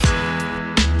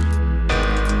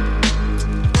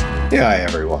Hi,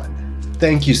 everyone.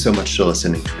 Thank you so much for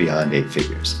listening to Beyond 8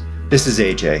 Figures. This is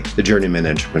AJ, the journeyman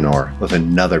entrepreneur, with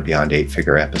another Beyond 8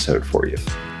 Figure episode for you.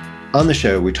 On the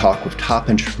show, we talk with top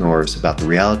entrepreneurs about the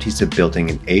realities of building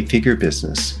an 8-figure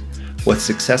business, what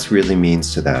success really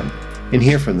means to them, and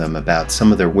hear from them about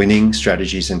some of their winning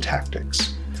strategies and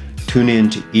tactics. Tune in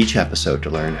to each episode to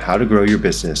learn how to grow your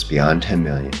business beyond 10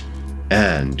 million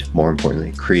and, more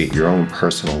importantly, create your own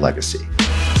personal legacy.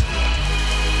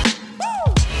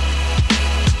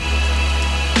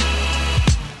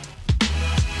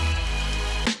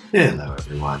 Hello,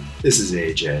 everyone. This is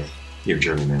AJ, your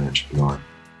journeyman entrepreneur,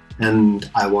 and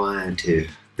I wanted to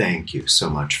thank you so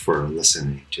much for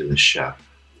listening to this show.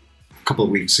 A couple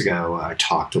of weeks ago, I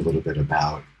talked a little bit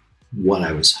about what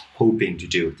I was hoping to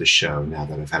do with the show now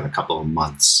that I've had a couple of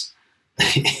months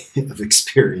of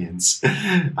experience,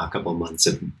 a couple of months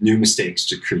of new mistakes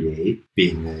to create,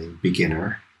 being a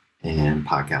beginner in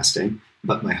podcasting,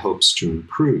 but my hopes to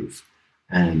improve.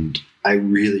 And I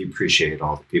really appreciate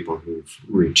all the people who've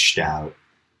reached out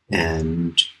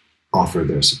and offered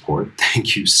their support.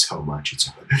 Thank you so much.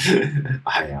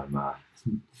 I am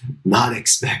not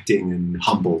expecting and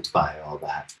humbled by all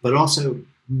that, but also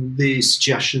the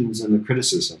suggestions and the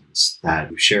criticisms that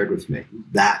you've shared with me.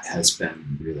 That has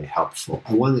been really helpful.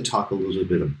 I wanted to talk a little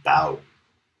bit about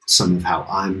some of how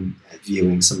I'm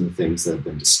viewing some of the things that have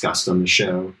been discussed on the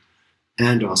show,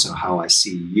 and also how I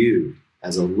see you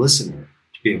as a listener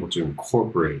be able to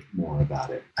incorporate more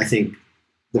about it. I think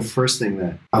the first thing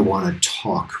that I want to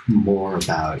talk more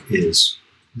about is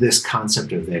this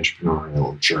concept of the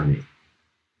entrepreneurial journey.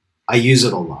 I use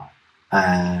it a lot.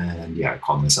 And I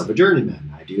call myself a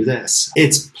journeyman. I do this.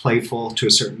 It's playful to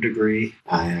a certain degree.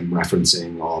 I am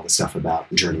referencing all the stuff about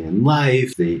the journey in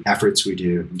life, the efforts we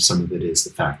do. Some of it is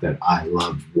the fact that I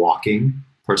love walking.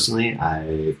 Personally,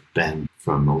 I've been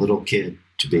from a little kid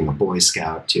to being a Boy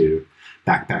Scout to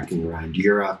backpacking around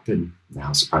Europe, and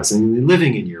now surprisingly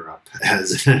living in Europe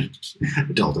as an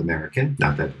adult American.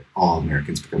 Not that all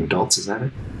Americans become adults, is that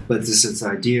it? But this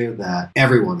idea that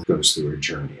everyone goes through a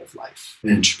journey of life.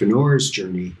 An entrepreneur's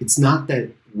journey, it's not that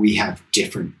we have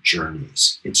different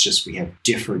journeys. It's just we have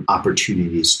different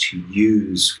opportunities to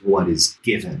use what is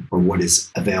given or what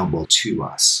is available to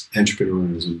us.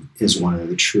 Entrepreneurism is one of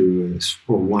the truest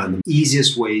or one of the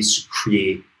easiest ways to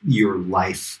create your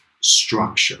life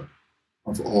structure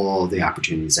of all the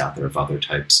opportunities out there of other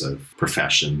types of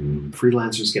profession.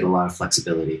 Freelancers get a lot of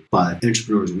flexibility, but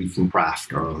entrepreneurs, we can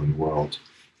craft our own world.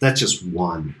 That's just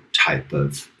one type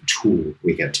of tool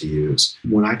we get to use.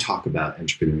 When I talk about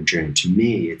entrepreneurial journey, to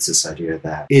me, it's this idea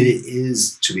that it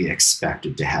is to be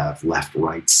expected to have left,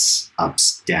 rights,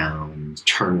 ups, downs,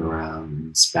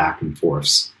 turnarounds, back and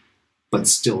forths, but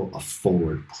still a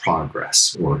forward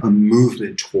progress or a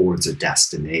movement towards a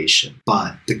destination.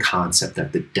 But the concept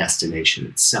that the destination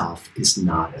itself is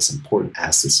not as important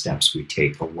as the steps we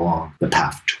take along the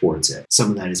path towards it.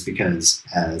 Some of that is because,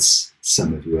 as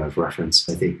some of you have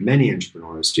referenced, I think many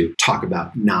entrepreneurs do talk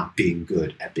about not being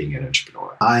good at being an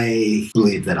entrepreneur. I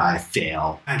believe that I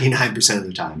fail 99% of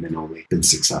the time and only been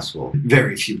successful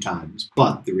very few times.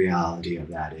 But the reality of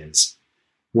that is,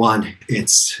 one,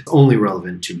 it's only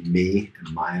relevant to me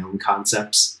and my own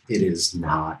concepts. It is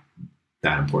not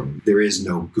that important. There is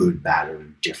no good, bad, or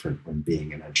indifferent when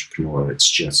being an entrepreneur. It's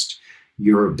just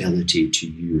your ability to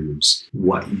use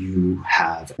what you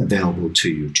have available to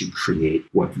you to create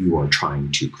what you are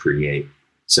trying to create.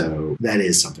 So that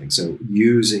is something. So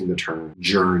using the term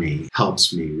journey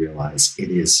helps me realize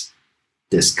it is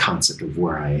this concept of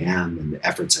where I am and the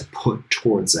efforts I put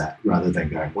towards that, rather than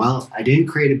going, well, I didn't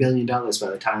create $1 billion by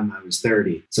the time I was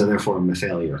 30, so therefore I'm a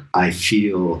failure. I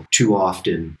feel too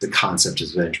often the concept of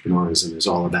entrepreneurism is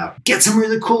all about get some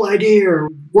really cool idea or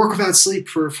work without sleep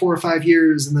for 4 or 5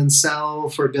 years and then sell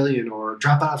for $1 billion, or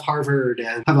drop out of Harvard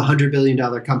and have a $100 billion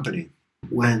company.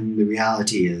 When the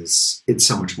reality is, it's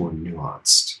so much more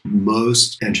nuanced.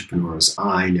 Most entrepreneurs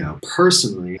I know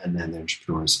personally, and then the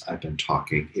entrepreneurs I've been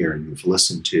talking here and you've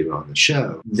listened to on the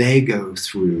show, they go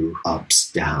through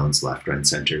ups, downs, left, right,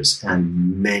 centers,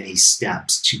 and many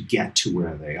steps to get to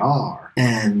where they are.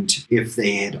 And if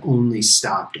they had only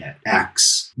stopped at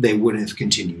X, they wouldn't have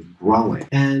continued growing.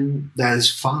 And that is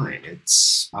fine.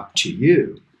 It's up to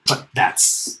you. But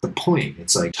that's the point.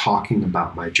 It's like talking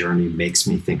about my journey makes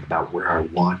me think about where I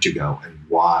want to go and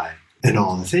why and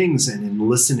all the things. And in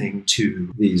listening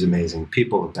to these amazing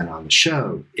people who've been on the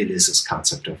show, it is this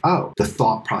concept of, the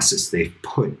thought process they've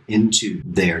put into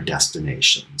their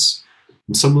destinations.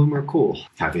 And some of them are cool.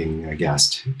 Having a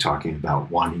guest talking about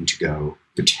wanting to go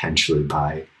potentially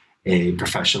buy a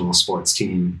professional sports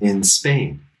team in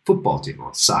Spain. football team,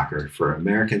 well, soccer for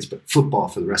Americans, but football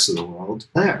for the rest of the world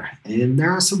there. And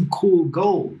there are some cool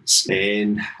goals.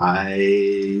 And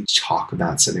I talk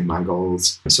about setting my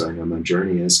goals. So I know my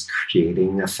journey is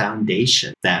creating a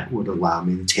foundation that would allow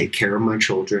me to take care of my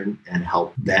children and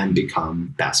help them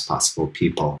become best possible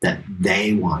people that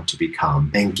they want to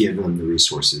become and give them the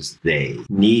resources they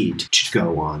need to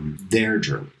go on their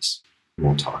journeys.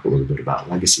 We'll talk a little bit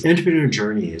about legacy. Entrepreneur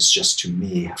journey is just, to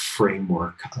me, a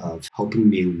framework of helping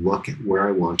me look at where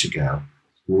I want to go,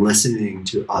 listening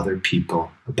to other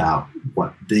people about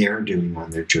what they're doing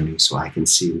on their journey so I can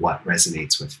see what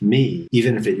resonates with me.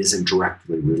 Even if it isn't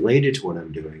directly related to what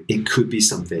I'm doing, it could be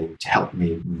something to help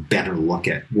me better look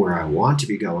at where I want to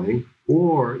be going,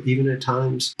 or even at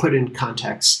times put in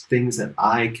context things that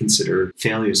I consider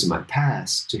failures in my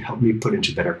past to help me put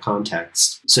into better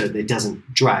context so that it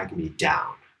doesn't drag me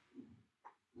down.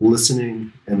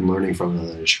 Listening and learning from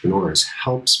other entrepreneurs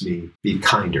helps me be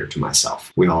kinder to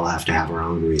myself. We all have to have our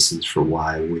own reasons for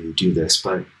why we do this,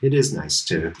 but it is nice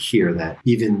to hear that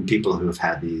even people who have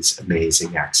had these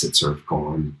amazing exits or have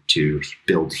gone to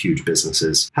build huge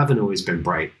businesses haven't always been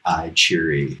bright-eyed,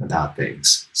 cheery about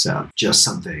things. So just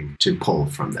something to pull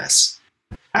from this.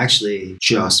 I actually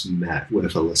just met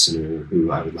with a listener who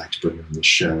I would like to bring on the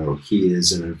show. He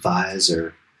is an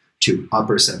advisor to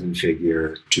upper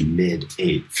 7-figure to mid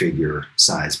 8-figure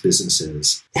size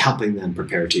businesses, helping them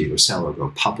prepare to either sell or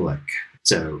go public.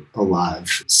 So a lot of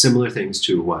similar things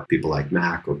to what people like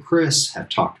Mac or Chris have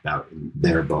talked about in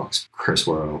their books. Chris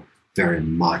Worrell very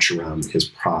much around his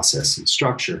process and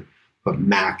structure, but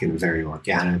Mac in a very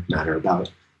organic manner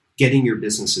about getting your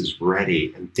businesses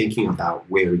ready and thinking about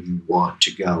where you want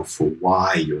to go for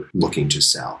why you're looking to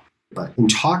sell. But in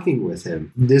talking with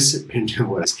him, this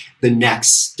was the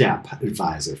next step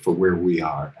advisor for where we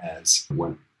are as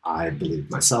what I believe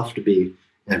myself to be.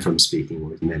 And from speaking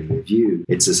with many of you,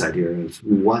 it's this idea of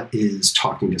what is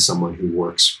talking to someone who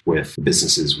works with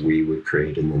businesses we would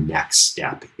create in the next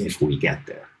step if we get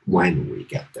there, when we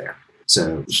get there.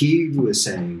 So he was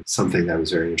saying something that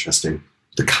was very interesting.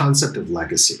 The concept of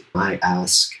legacy. I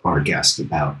ask our guest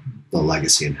about the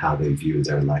legacy and how they view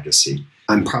their legacy.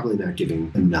 I'm probably not giving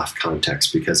enough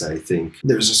context because I think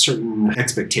there's a certain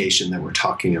expectation that we're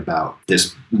talking about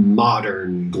this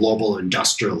modern global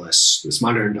industrialist, who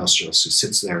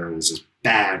sits there and is this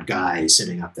bad guy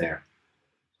sitting up there,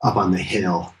 up on the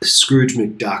hill, Scrooge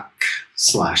McDuck /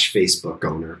 Facebook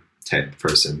owner type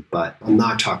person. But I'm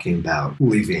not talking about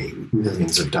leaving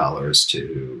millions of dollars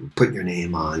to put your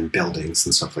name on buildings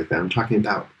and stuff like that. I'm talking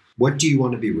about, what do you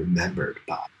want to be remembered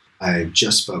by? I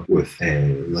just spoke with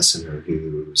a listener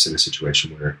who's in a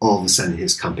situation where all of a sudden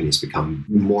his company's become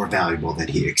more valuable than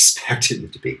he expected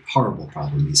it to be. Horrible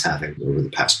problem he's having. Over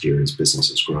the past year, his business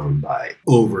has grown by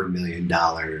over $1 million.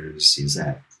 He's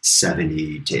at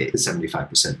 70 to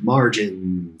 75%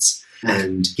 margins.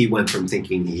 And he went from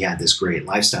thinking he had this great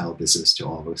lifestyle business to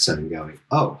all of a sudden going,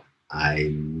 oh,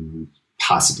 I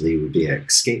possibly would be at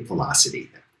escape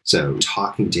velocity. So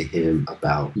talking to him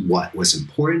about what was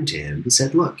important to him, he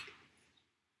said, look,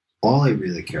 all I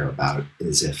really care about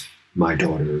is if my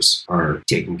daughters are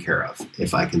taken care of.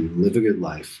 If I can live a good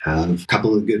life, have a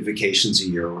couple of good vacations a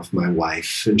year with my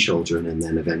wife and children, and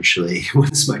then eventually,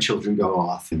 once my children go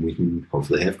off and we can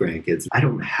hopefully have grandkids, I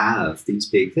don't have these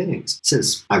big things. He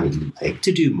says, I would like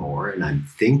to do more, and I'm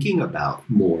thinking about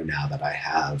more now that I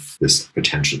have this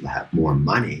potential to have more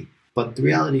money. But the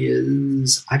reality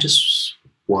is, I just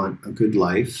want a good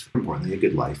life, importantly, a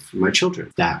good life for my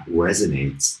children. That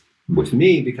resonates with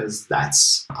me because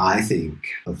that's, I think,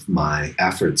 of my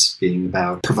efforts being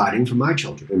about providing for my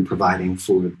children and providing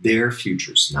for their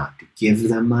futures, not to give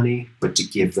them money, but to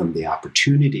give them the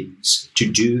opportunities to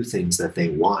do things that they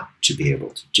want to be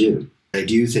able to do. I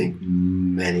do think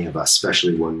many of us,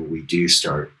 especially when we do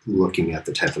start looking at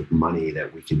the type of money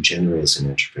that we can generate as an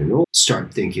entrepreneur,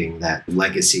 start thinking that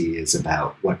legacy is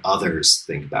about what others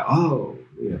think about. Oh,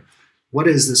 what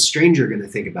is the stranger going to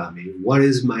think about me? What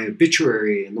is my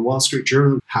obituary in the Wall Street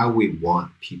Journal? How we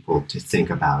want people to think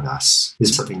about us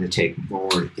is something to take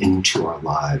more into our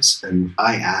lives. And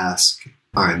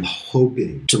I'm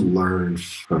hoping to learn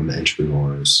from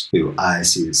entrepreneurs who I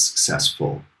see as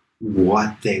successful,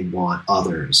 what they want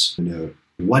others to know,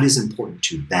 what is important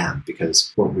to them,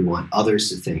 because what we want others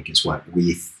to think is what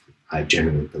I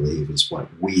generally believe is what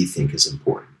we think is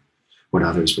important. What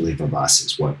others believe of us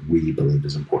is what we believe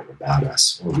is important about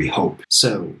us, or we hope.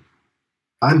 So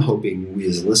I'm hoping we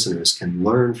as listeners can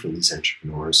learn from these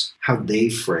entrepreneurs how they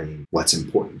frame what's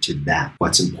important to them,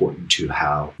 what's important to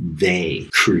how they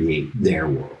create their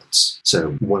world. importance.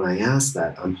 So when I ask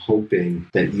that, I'm hoping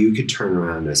that you could turn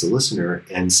around as a listener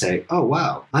and say, oh,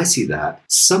 wow, I see that.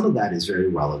 Some of that is very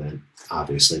relevant,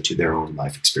 obviously, to their own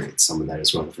life experience. Some of that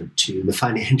is relevant to the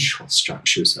financial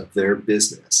structures of their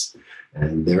business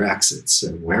and their exits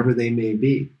and wherever they may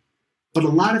be. But a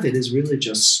lot of it is really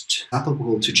just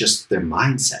applicable to just their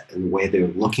mindset and the way they're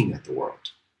looking at the world.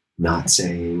 Not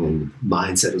saying, and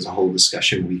mindset is a whole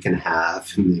discussion we can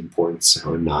have, and the importance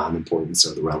or non-importance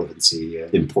or the relevancy,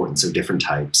 the importance of different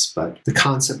types. But the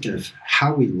concept of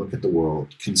how we look at the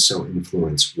world can so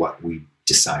influence what we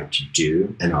decide to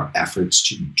do and our efforts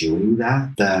to doing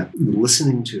that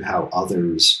listening to how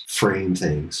others frame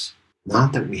things,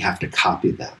 not that we have to copy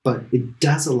them, but it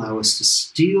does allow us to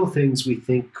steal things we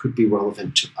think could be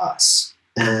relevant to us.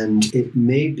 And it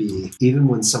may be, even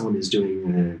when someone is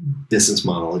doing a business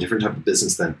model, a different type of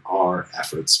business than our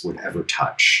efforts would ever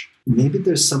touch, maybe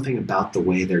there's something about the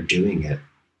way they're doing it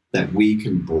that we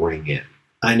can bring in.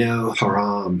 I know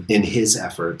Haram, in his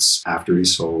efforts after he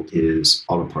sold his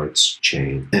auto parts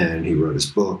chain and he wrote his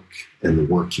book and the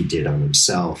work he did on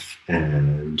himself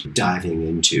and diving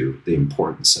into the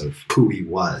importance of who he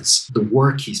was, the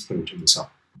work he's put into himself,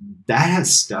 that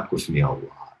has stuck with me a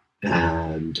lot.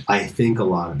 And I think a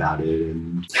lot about it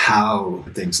and how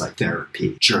things like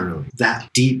therapy, journaling, that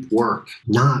deep work,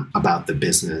 not about the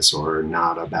business or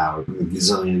not about a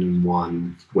gazillion and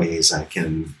one ways I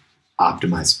can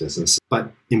optimize business,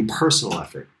 but in personal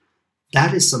effort.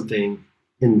 That is something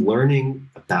in learning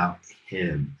about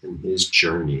him and his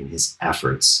journey and his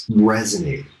efforts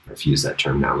resonated. I've used that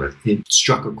term now. It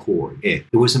struck a chord. It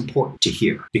was important to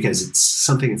hear because it's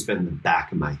something that's been in the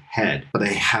back of my head, but I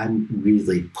hadn't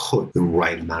really put the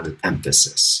right amount of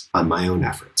emphasis on my own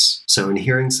efforts. So in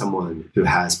hearing someone who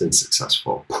has been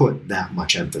successful put that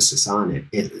much emphasis on it,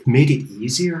 it made it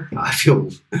easier. I feel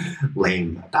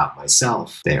lame about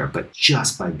myself there, but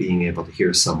just by being able to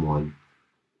hear someone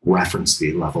reference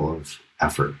the level of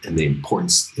effort and the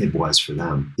importance it was for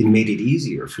them, it made it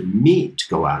easier for me to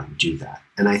go out and do that.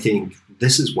 And I think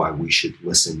this is why we should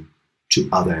listen to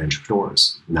other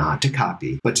entrepreneurs, not to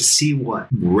copy, but to see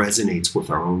what resonates with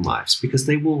our own lives, because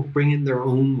they will bring in their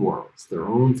own worlds, their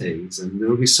own things, and there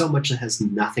will be so much that has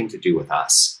nothing to do with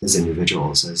us as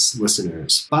individuals, as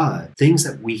listeners, but things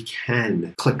that we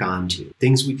can click onto,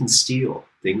 things we can steal,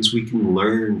 things we can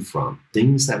learn from,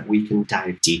 things that we can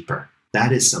dive deeper.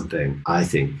 That is something I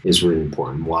think is really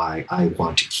important, why I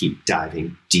want to keep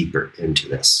diving deeper into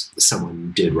this.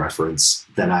 Someone did reference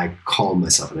that I call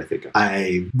myself, and I think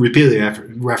I repeatedly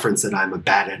reference that I'm a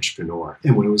bad entrepreneur.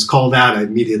 And when it was called out, I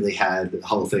immediately had the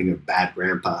whole thing of bad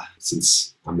grandpa,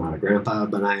 since I'm not a grandpa,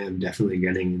 but I am definitely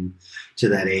getting into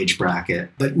that age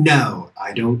bracket. But no,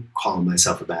 I don't call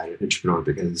myself a bad entrepreneur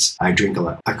because I drink a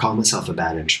lot. I call myself a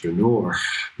bad entrepreneur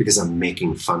because I'm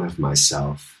making fun of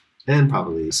myself. And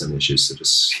probably some issues to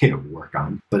just work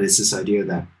on. But it's this idea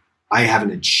that I haven't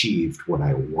achieved what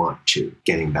I want to.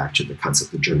 Getting back to the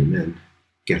concept of journeyman,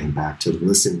 getting back to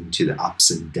listening to the ups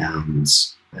and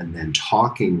downs, and then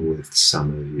talking with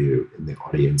some of you in the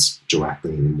audience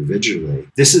directly and individually.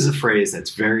 This is a phrase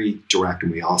that's very direct,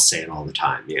 and we all say it all the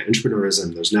time.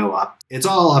 Entrepreneurism, there's no up. It's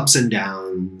all ups and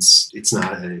downs. It's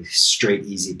not a straight,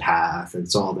 easy path.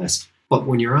 It's all this. But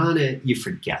when you're on it, you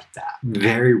forget that.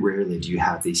 Very rarely do you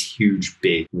have these huge,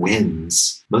 big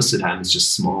wins. Most of the time, it's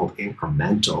just small,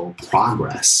 incremental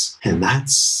progress. And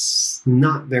that's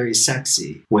not very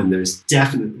sexy when there's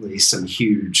definitely some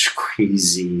huge,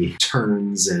 crazy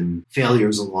turns and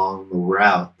failures along the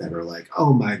route that are like,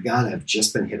 oh my God, I've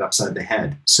just been hit upside the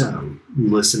head. So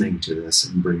listening to this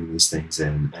and bringing these things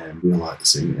in and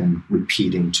realizing and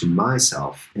repeating to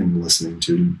myself and listening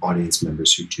to audience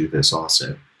members who do this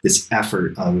also. This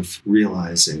effort of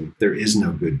realizing there is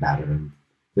no good, bad, or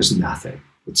there's nothing.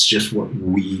 It's just what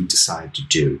we decide to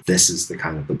do. This is the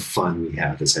kind of fun we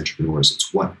have as entrepreneurs.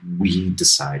 It's what we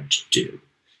decide to do.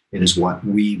 It is what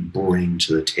we bring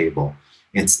to the table.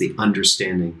 It's the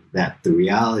understanding that the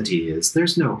reality is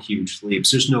there's no huge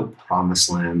leaps. There's no promised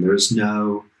land. There's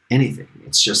no anything.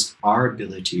 It's just our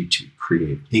ability to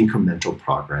create incremental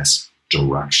progress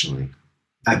directionally.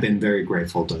 I've been very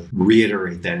grateful to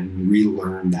reiterate that and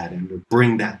relearn that and to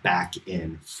bring that back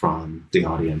in from the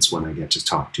audience when I get to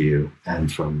talk to you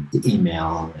and from the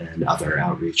email and other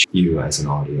outreach you as an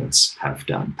audience have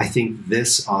done. I think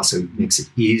this also makes it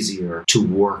easier to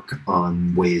work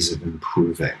on ways of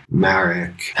improving.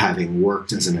 Marek, having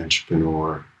worked as an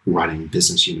entrepreneur, running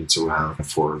business units around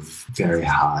for very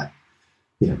hot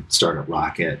startup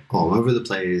rocket all over the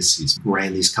place. He's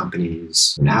ran these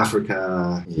companies in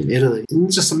Africa, in Italy, in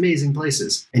just amazing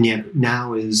places. And yet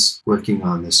now is working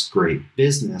on this great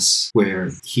business where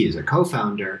he is a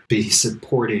co-founder, but he's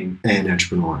supporting an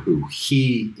entrepreneur who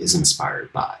he is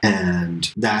inspired by.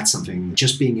 And that's something,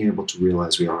 just being able to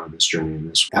realize we are on this journey and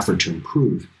this effort to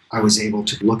improve. I was able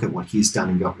to look at what he's done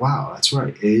and go, wow, that's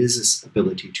right. It is this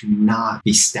ability to not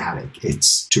be static.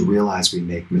 It's to realize we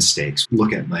make mistakes,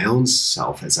 look at my own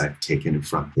self as I've taken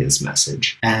from his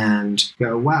message and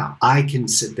go, wow, I can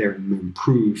sit there and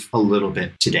improve a little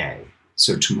bit today.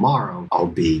 So tomorrow I'll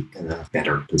be in a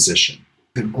better position.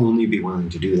 You can only be willing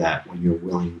to do that when you're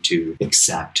willing to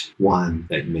accept, one,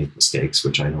 that you make mistakes,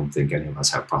 which I don't think any of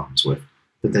us have problems with.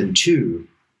 But then two,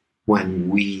 when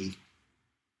we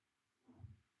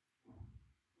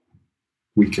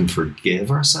can forgive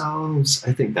ourselves.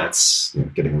 I think that's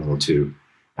getting a little too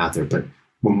out there, but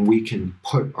when we can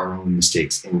put our own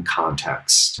mistakes in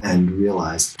context and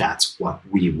realize that's what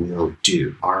we will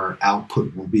do, our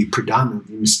output will be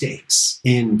predominantly mistakes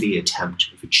in the attempt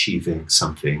of achieving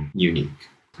something unique.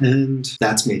 And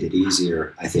that's made it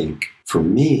easier, I think, for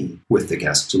me with the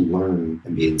guests to learn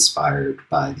and be inspired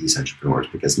by these entrepreneurs,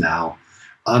 because now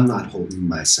I'm not holding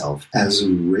myself as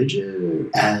rigid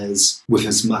as with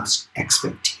as much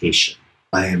expectation.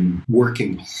 I am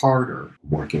working harder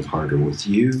with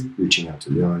you, reaching out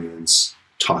to the audience,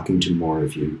 talking to more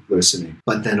of you, listening,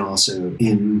 but then also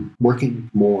in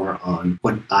working more on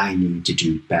what I need to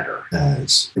do better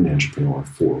as an entrepreneur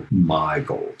for my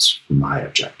goals, for my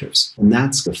objectives. And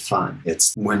that's the fun.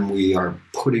 It's when we are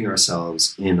putting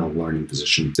ourselves in a learning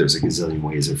position. There's a gazillion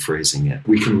ways of phrasing it.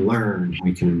 We can learn,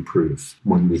 we can improve.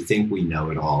 When we think we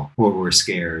know it all or we're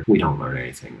scared, we don't learn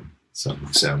anything. So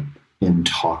in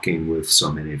talking with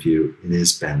so many of you, it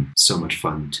has been so much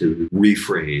fun to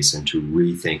rephrase and to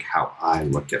rethink how I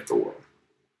look at the world.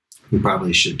 We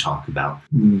probably should talk about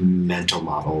mental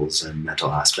models and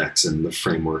mental aspects and the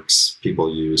frameworks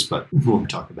people use, but we'll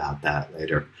talk about that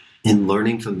later. In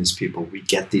learning from these people, we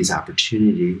get these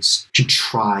opportunities to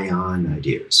try on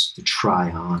ideas, to try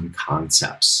on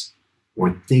concepts,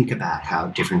 or think about how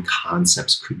different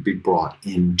concepts could be brought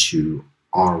into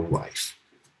our life.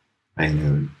 I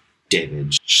know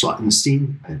David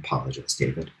Schlottenstein. I apologize,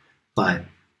 David. But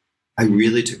I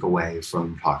really took away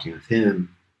from talking with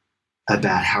him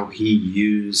about how he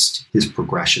used his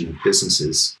progression of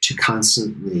businesses to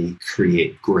constantly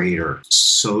create greater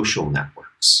social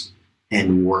networks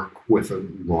and work with a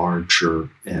larger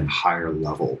and higher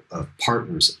level of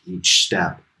partners at each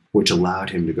step, which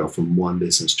allowed him to go from one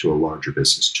business to a larger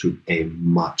business to a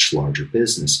much larger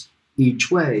business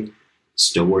each way.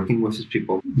 Still working with his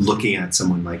people, looking at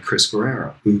someone like Chris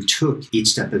Guerrero, who took each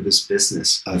step of his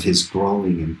business, of his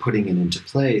growing and putting it into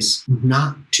place,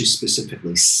 not to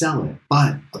specifically sell it,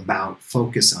 but about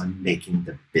focus on making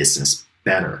the business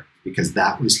better, because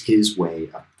that was his way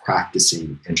of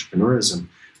practicing entrepreneurism,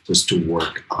 was to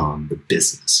work on the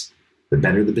business. The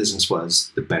better the business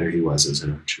was, the better he was as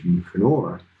an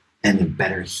entrepreneur, and the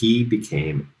better he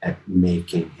became at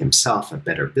making himself a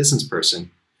better business person,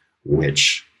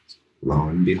 which, lo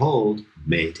and behold,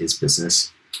 made his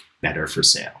business better for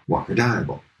sale. Walker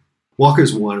Diable.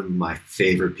 Walker's one of my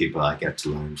favorite people I get to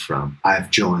learn from.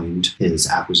 I've joined his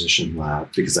acquisition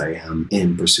lab because I am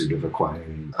in pursuit of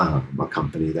acquiring a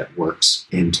company that works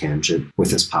in tangent with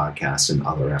this podcast and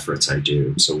other efforts I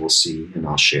do. So we'll see, and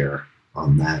I'll share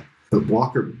on that. But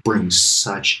Walker brings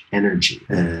such energy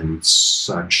and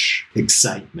such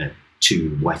excitement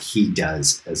to what he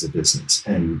does as a business,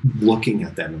 and looking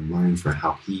at them and learning from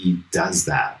how he does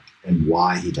that and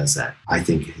why he does that, I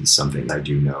think is something I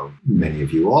do know many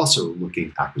of you also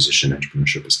looking at acquisition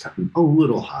entrepreneurship is coming a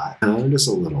little hot, just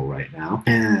a little right now.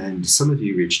 And some of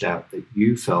you reached out that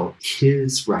you felt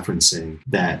his referencing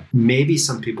that maybe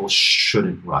some people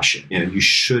shouldn't rush it. You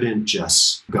shouldn't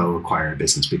just go acquire a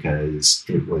business because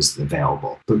it was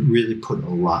available, but really put a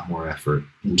lot more effort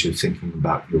into thinking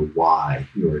about your why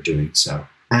you are doing so,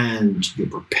 and your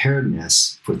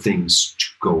preparedness for things to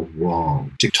go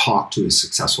wrong. To talk to a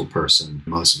successful person,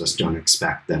 most of us don't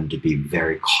expect them to be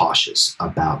very cautious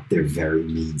about their very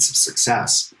means of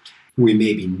success. We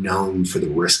may be known for the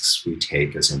risks we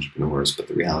take as entrepreneurs, but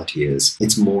the reality is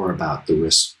it's more about the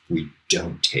risks we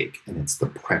don't take, and it's the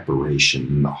preparation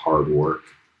and the hard work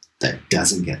that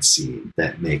doesn't get seen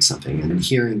that makes something. And in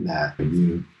hearing that,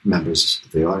 you members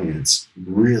of the audience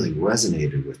really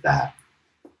resonated with that.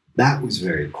 That was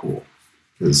very cool,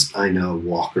 because I know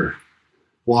Walker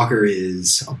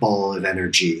is a ball of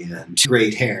energy and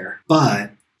great hair,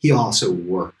 but he also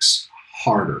works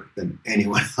harder than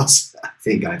anyone else I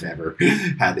think I've ever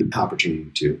had the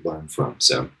opportunity to learn from.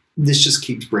 So This just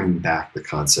keeps bringing back the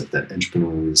concept that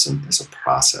entrepreneurialism is a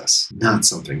process, not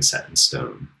something set in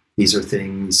stone. These are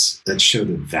things that show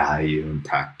the value and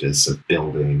practice of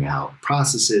building out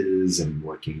processes and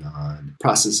working on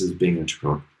processes being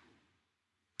entrepreneurial.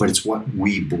 But it's what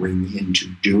we bring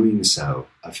into doing so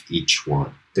of each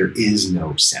one. There is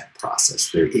no set process.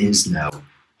 There is no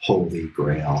holy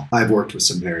grail. I've worked with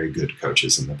some very good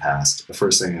coaches in the past. The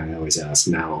first thing I always ask,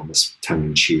 now almost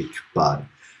tongue-in-cheek, but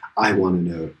I want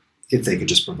to know if they could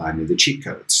just provide me the cheat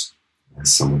codes.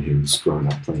 As someone who's grown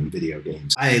up playing video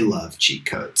games, I love cheat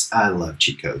codes. I love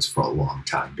cheat codes for a long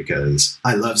time because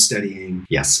I love studying.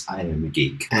 Yes, I am a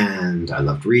geek. And I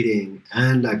loved reading.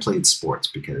 And I played sports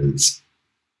because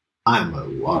I'm a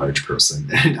large person.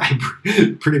 And I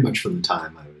pretty much from the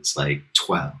time I was like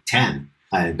 10,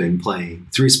 I had been playing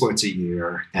 3 sports a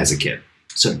year as a kid.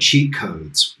 So cheat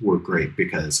codes were great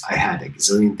because I had a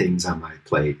gazillion things on my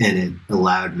plate and it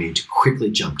allowed me to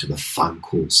quickly jump to the fun,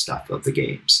 cool stuff of the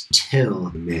games. Till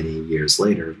many years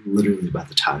later, literally by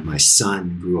the time my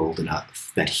son grew old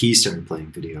enough that he started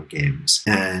playing video games.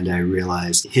 And I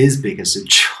realized his biggest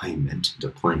enjoyment to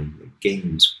playing the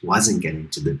games wasn't getting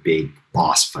to the big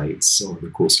boss fights or the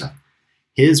cool stuff.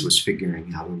 His was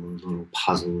figuring out little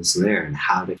puzzles there and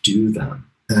how to do them.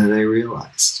 And I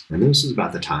realized, and this was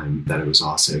about the time that I was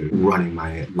also running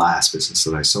my last business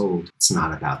that I sold, it's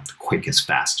not about the quickest,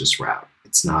 fastest route.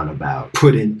 It's not about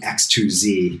put in X to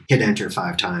Z, hit enter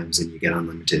 5 times and you get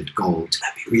unlimited gold.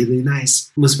 That'd be really nice.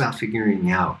 It was about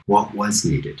figuring out what was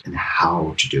needed and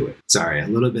how to do it. Sorry, a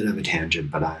little bit of a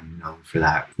tangent, but I'm known for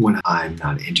that when I'm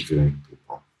not interviewing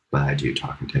people. But I do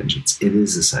talk in tangents. It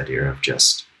is this idea of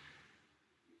just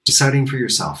deciding for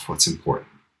yourself what's important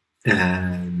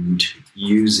and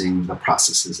using the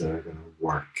processes that are going to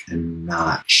work and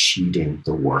not cheating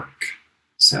the work.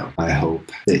 So I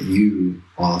hope that you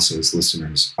also as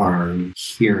listeners are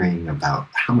hearing about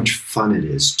how much fun it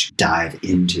is to dive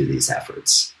into these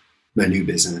efforts. My new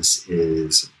business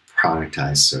is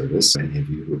productized service. Many of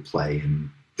you who play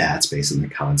in that space and the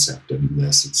concept of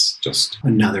this, it's just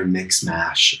another mix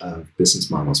mash of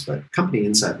business models. But Company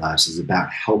Insight Labs is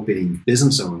about helping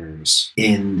business owners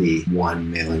in the 1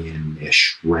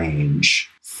 million-ish range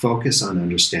focus on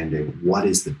understanding what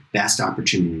is the best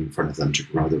opportunity in front of them to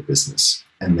grow their business,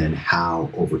 and then how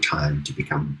over time to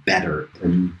become better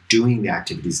in doing the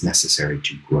activities necessary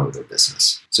to grow their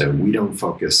business. So we don't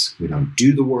focus, we don't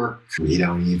do the work, we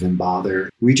don't even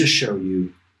bother. We just show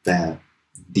you that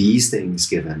these things,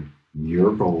 given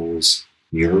your goals,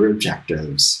 your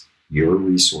objectives, your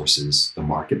resources, the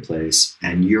marketplace,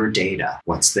 and your data,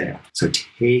 what's there. So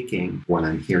taking what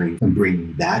I'm hearing and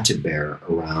bringing that to bear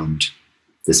around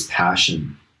this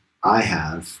passion I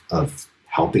have of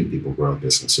helping people grow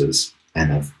businesses,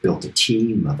 and I've built a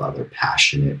team of other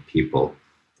passionate people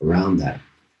around that.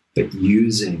 But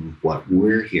using what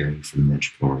we're hearing from the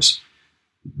entrepreneurs,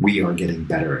 we are getting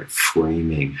better at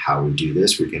framing how we do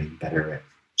this. We're getting better at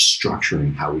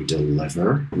structuring how we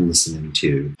deliver, and listening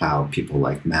to how people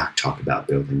like Mac talk about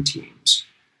building teams.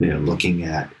 Looking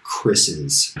at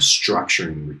Chris's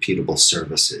structuring repeatable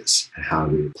services and how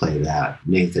to play that.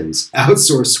 Nathan's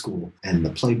outsource school and the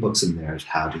playbooks in there of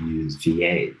how to use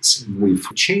VAs. And we're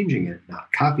changing it,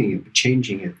 not copying it, but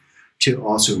changing it to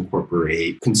also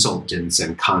incorporate consultants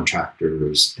and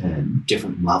contractors and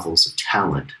different levels of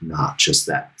talent, not just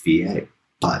that VA,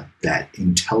 but that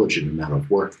intelligent amount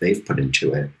of work they've put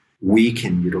into it. We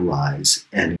can utilize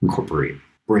and incorporate,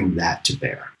 bring that to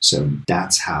bear. So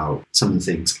that's how some of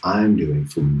the things I'm doing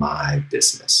for my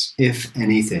business. If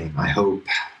anything, I hope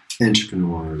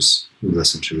entrepreneurs who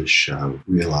listen to this show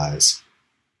realize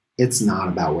it's not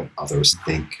about what others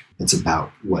think. It's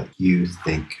about what you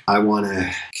think. I want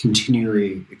to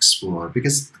continually explore,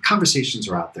 because the conversations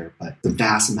are out there, but the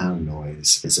vast amount of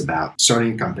noise is about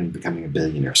starting a company, becoming a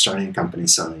billionaire, starting a company,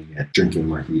 selling it, drinking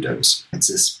mojitos. It's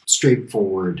this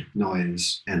straightforward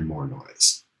noise and more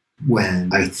noise.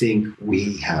 When I think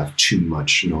we have too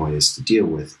much noise to deal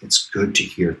with, it's good to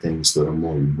hear things that are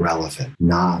more relevant,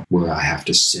 not where I have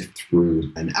to sift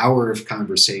through an hour of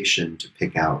conversation to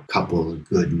pick out a couple of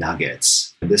good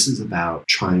nuggets. This is about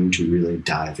trying to really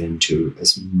dive into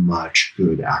as much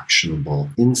good, actionable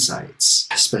insights,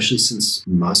 especially since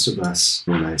most of us,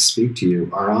 when I speak to you,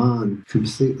 are on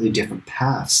completely different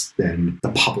paths than the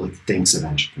public thinks of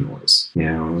entrepreneurs.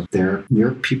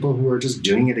 You're people who are just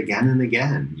doing it again and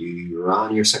again. You're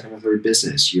on your second or third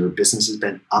business. Your business has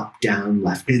been up, down,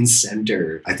 left, and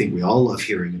center. I think we all love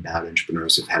hearing about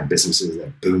entrepreneurs who've had businesses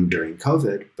that boomed during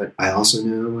COVID, but I also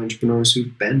know entrepreneurs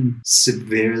who've been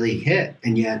severely hit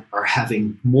and yet are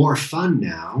having more fun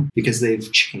now because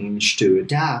they've changed to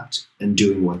adapt and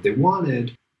doing what they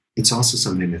wanted. it's also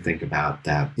something to think about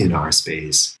that in our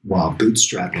space, while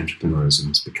bootstrap entrepreneurism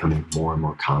is becoming more and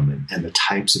more common and the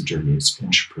types of journeys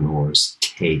entrepreneurs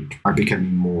take are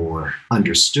becoming more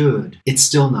understood, it's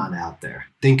still not out there.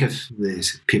 Think of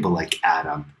these people like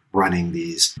Adam running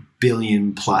these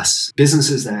billion-plus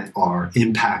businesses that are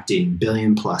impacting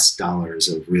billion-plus dollars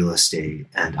of real estate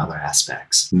and other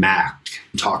aspects. Mac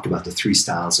talked about the 3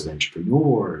 styles of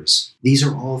entrepreneurs. These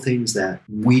are all things that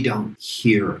we don't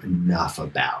hear enough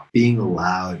about. Being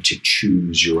allowed to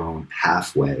choose your own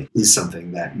pathway is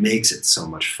something that makes it so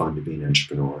much fun to be an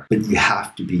entrepreneur. But you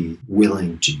have to be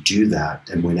willing to do that.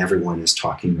 And when everyone is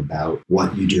talking about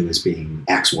what you do as being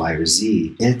X, Y, or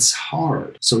Z, it's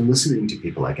hard. So listening to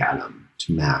people like Adam,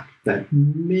 to Mac, that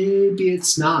maybe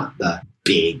it's not the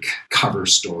big cover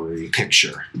story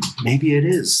picture. Maybe it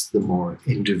is the more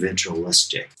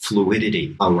individualistic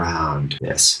fluidity around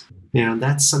this.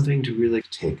 That's something to really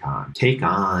take on. Take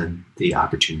on the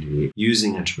opportunity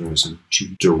using entrepreneurship to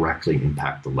directly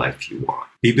impact the life you want.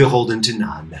 Be beholden to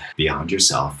none beyond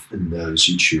yourself and those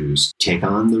you choose. Take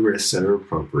on the risks that are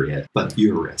appropriate, but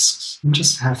your risks. And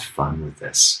just have fun with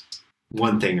this.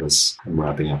 One thing is, I'm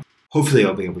wrapping up. Hopefully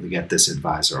I'll be able to get this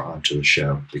advisor onto the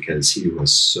show because he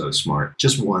was so smart.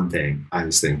 Just one thing I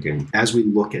was thinking, as we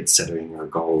look at setting our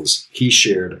goals, he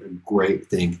shared a great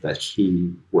thing that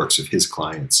he works with his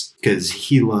clients because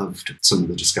he loved some of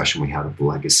the discussion we had of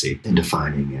legacy and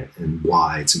defining it and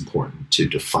why it's important to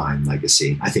define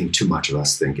legacy. I think too much of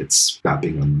us think it's about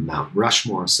being on Mount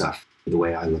Rushmore stuff. The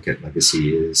way I look at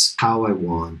legacy is how I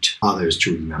want others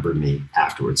to remember me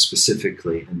afterwards,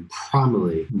 specifically and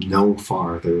probably no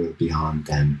farther beyond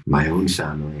than my own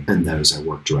family and those I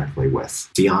work directly with.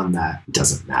 Beyond that, it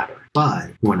doesn't matter.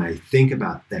 But when I think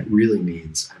about that, really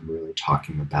means I'm really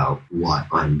talking about what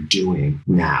I'm doing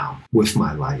now with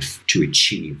my life to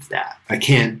achieve that. I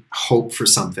can't hope for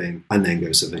something and then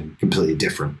go something completely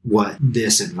different. What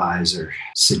this advisor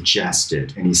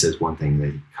suggested, and he says one thing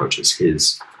that he coaches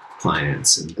his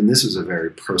clients. And this was a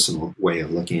very personal way of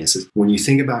looking at it. Says, when you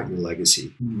think about your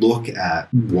legacy, look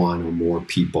at one or more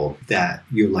people that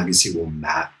your legacy will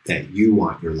matter, that you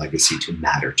want your legacy to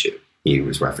matter to. He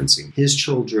was referencing his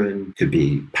children, could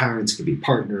be parents, could be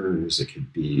partners, it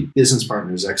could be business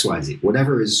partners, XYZ,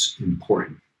 whatever is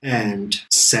important. And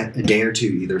set a day or two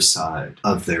either side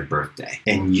of their birthday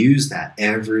and use that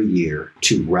every year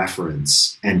to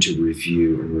reference and to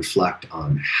review and reflect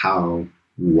on how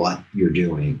what you're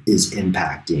doing is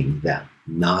impacting them.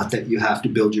 Not that you have to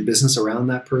build your business around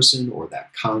that person or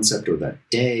that concept or that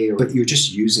day, but you're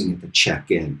just using it to check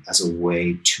in as a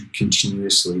way to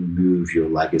continuously move your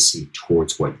legacy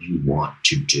towards what you want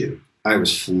to do. I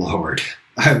was floored.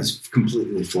 I was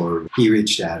completely floored. He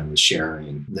reached out and was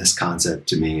sharing this concept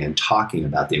to me and talking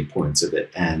about the importance of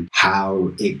it and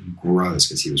how it grows,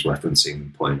 because he was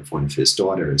referencing the point of one of his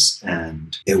daughters.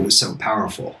 And it was so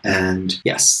powerful. And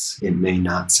yes, it may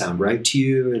not sound right to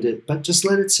you, but just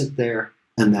let it sit there.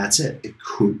 And that's it. It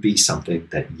could be something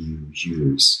that you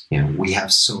use. We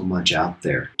have so much out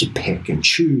there to pick and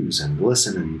choose and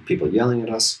listen and people yelling at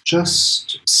us.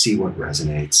 Just see what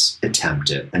resonates,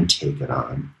 attempt it, and take it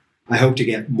on. I hope to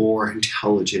get more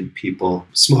intelligent people,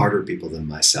 smarter people than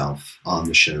myself on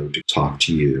the show to talk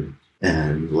to you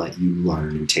and let you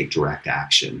learn and take direct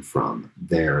action from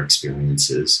their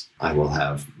experiences. I will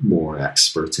have more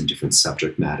experts in different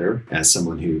subject matter. As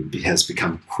someone who has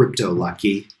become crypto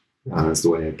lucky, is the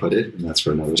way I put it, and that's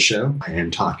for another show. I am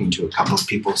talking to a couple of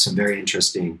people, some very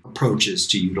interesting approaches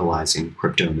to utilizing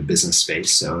crypto in the business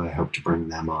space, so I hope to bring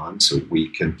them on so we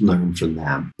can learn from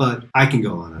them. But I can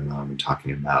go on and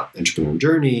talking about entrepreneurial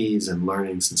journeys and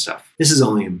learnings and stuff. This is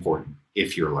only important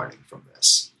if you're learning from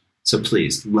this. So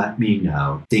please let me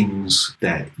know things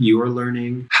that you are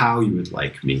learning, how you would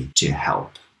like me to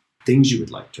help, things you would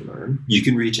like to learn. You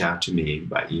can reach out to me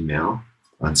by email,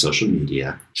 on social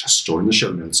media, just store in the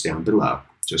show notes down below.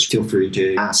 Just feel free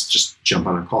to ask, just jump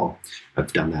on a call.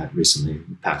 I've done that recently in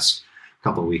the past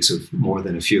couple of weeks with more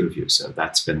than a few of you. So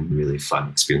that's been a really fun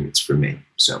experience for me.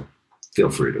 So feel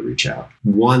free to reach out.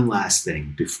 One last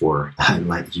thing before I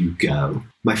let you go.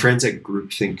 My friends at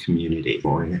Groupthink Community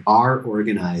are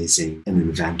organizing an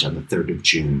event on the 3rd of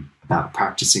June about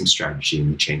practicing strategy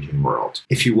in the changing world.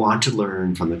 If you want to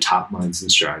learn from the top minds in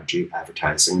strategy,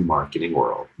 advertising, and marketing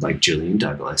world, like Jillian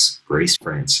Douglas, Grace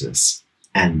Francis,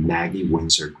 and Maggie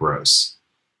Windsor Gross,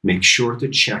 make sure to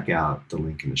check out the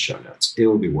link in the show notes. It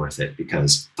will be worth it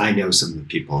because I know some of the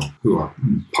people who are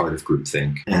part of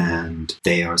Groupthink, and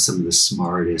they are some of the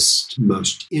smartest,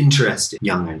 most interesting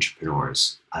young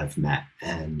entrepreneurs I've met.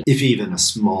 And if even a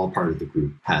small part of the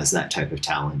group has that type of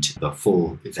talent, the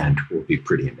full event will be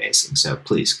pretty amazing. So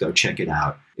please go check it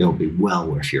out. It'll be well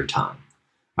worth your time.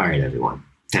 All right, everyone.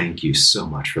 Thank you so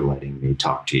much for letting me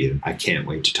talk to you. I can't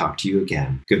wait to talk to you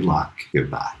again. Good luck.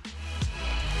 Goodbye.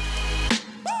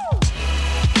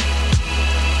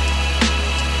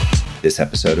 This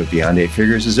episode of Beyond Eight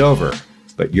Figures is over,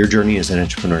 but your journey as an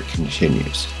entrepreneur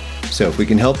continues. So if we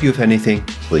can help you with anything,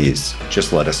 please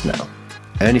just let us know.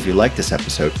 And if you like this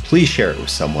episode, please share it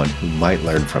with someone who might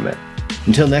learn from it.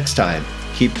 Until next time,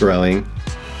 keep growing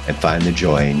and find the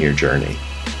joy in your journey.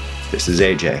 This is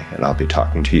AJ, and I'll be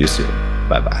talking to you soon.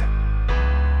 Bye-bye.